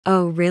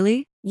Oh,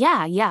 really?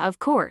 Yeah, of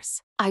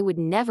course. I would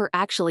never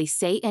actually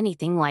say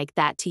anything like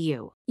that to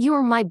you.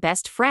 You're my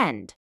best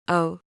friend.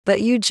 Oh,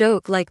 but you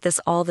joke like this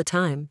all the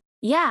time.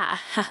 Yeah,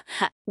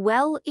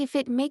 well, if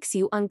it makes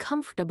you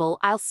uncomfortable,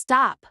 I'll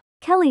stop.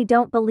 Kelly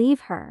don't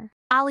believe her.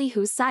 Ollie,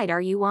 whose side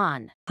are you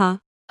on? Huh?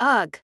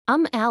 Ugh.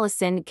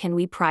 Allison, can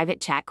we private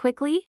chat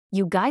quickly?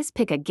 You guys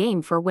pick a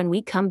game for when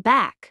we come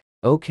back.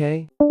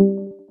 Okay.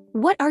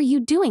 What are you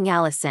doing,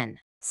 Allison?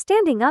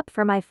 Standing up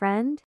for my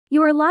friend?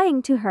 You are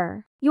lying to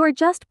her. You are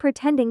just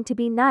pretending to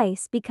be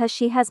nice because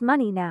she has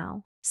money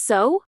now.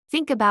 So,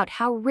 think about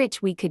how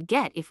rich we could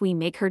get if we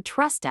make her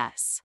trust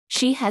us.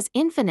 She has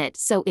infinite,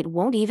 so it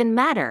won't even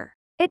matter.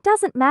 It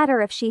doesn't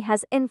matter if she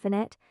has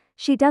infinite,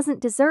 she doesn't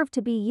deserve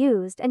to be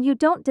used and you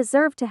don't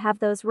deserve to have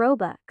those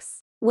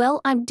Robux.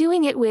 Well, I'm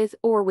doing it with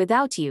or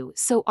without you,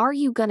 so are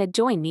you gonna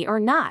join me or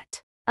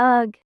not?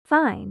 Ugh,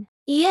 fine.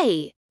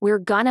 Yay! We're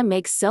gonna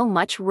make so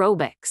much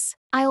Robux.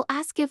 I'll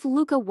ask if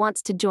Luca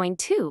wants to join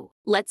too.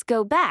 Let's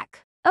go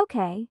back.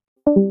 Okay.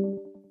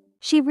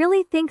 She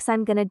really thinks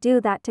I'm gonna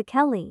do that to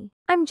Kelly.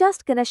 I'm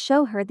just gonna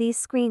show her these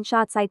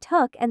screenshots I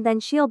took and then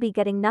she'll be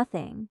getting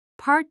nothing.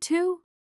 Part 2?